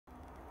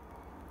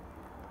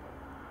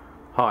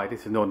Hi,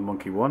 this is Northern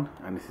Monkey 1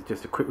 and this is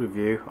just a quick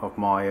review of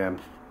my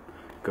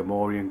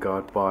Gamorrean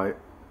guard by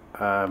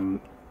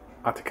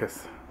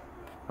Attakus.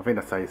 I think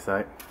that's how you say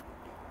it.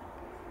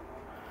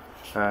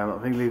 I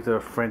think these are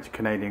a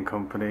French-Canadian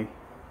company.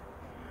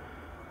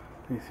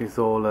 This is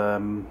all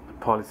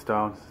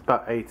polystone. It's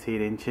about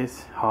 18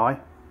 inches high.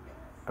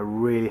 A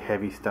really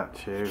heavy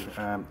statue.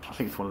 I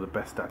think it's one of the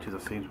best statues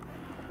I've seen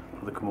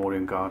for the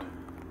Gamorrean guard.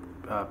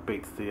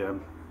 Beats the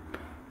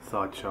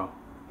sideshow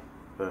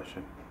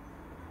version.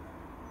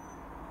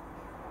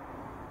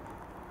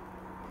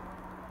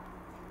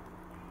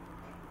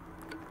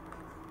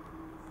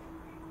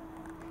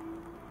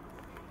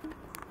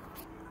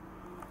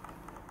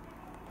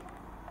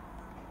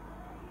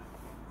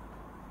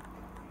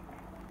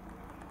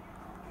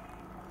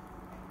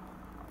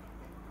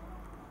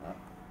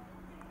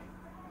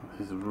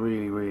 This is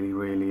really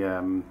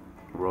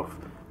rough.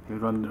 If you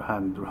run your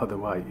hand the other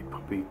way, you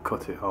probably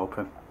cut it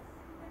open.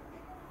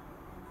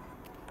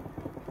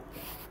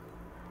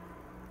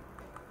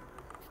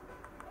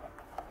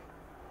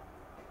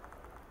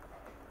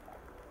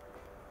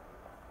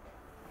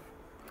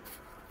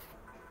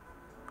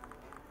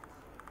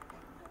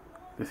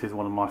 This is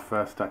one of my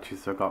first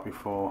statues I got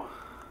before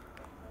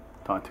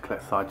starting to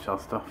collect sideshow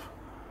stuff.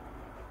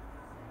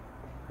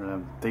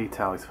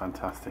 Detail is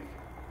fantastic.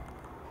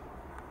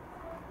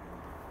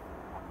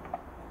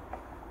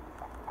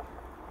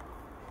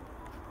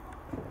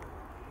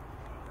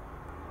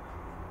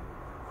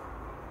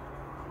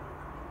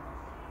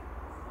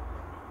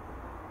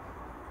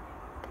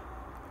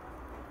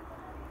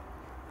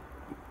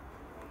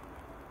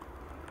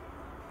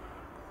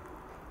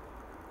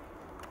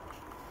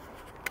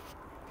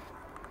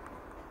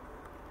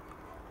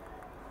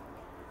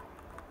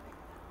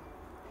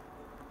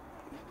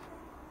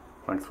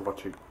 Thanks for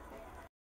watching.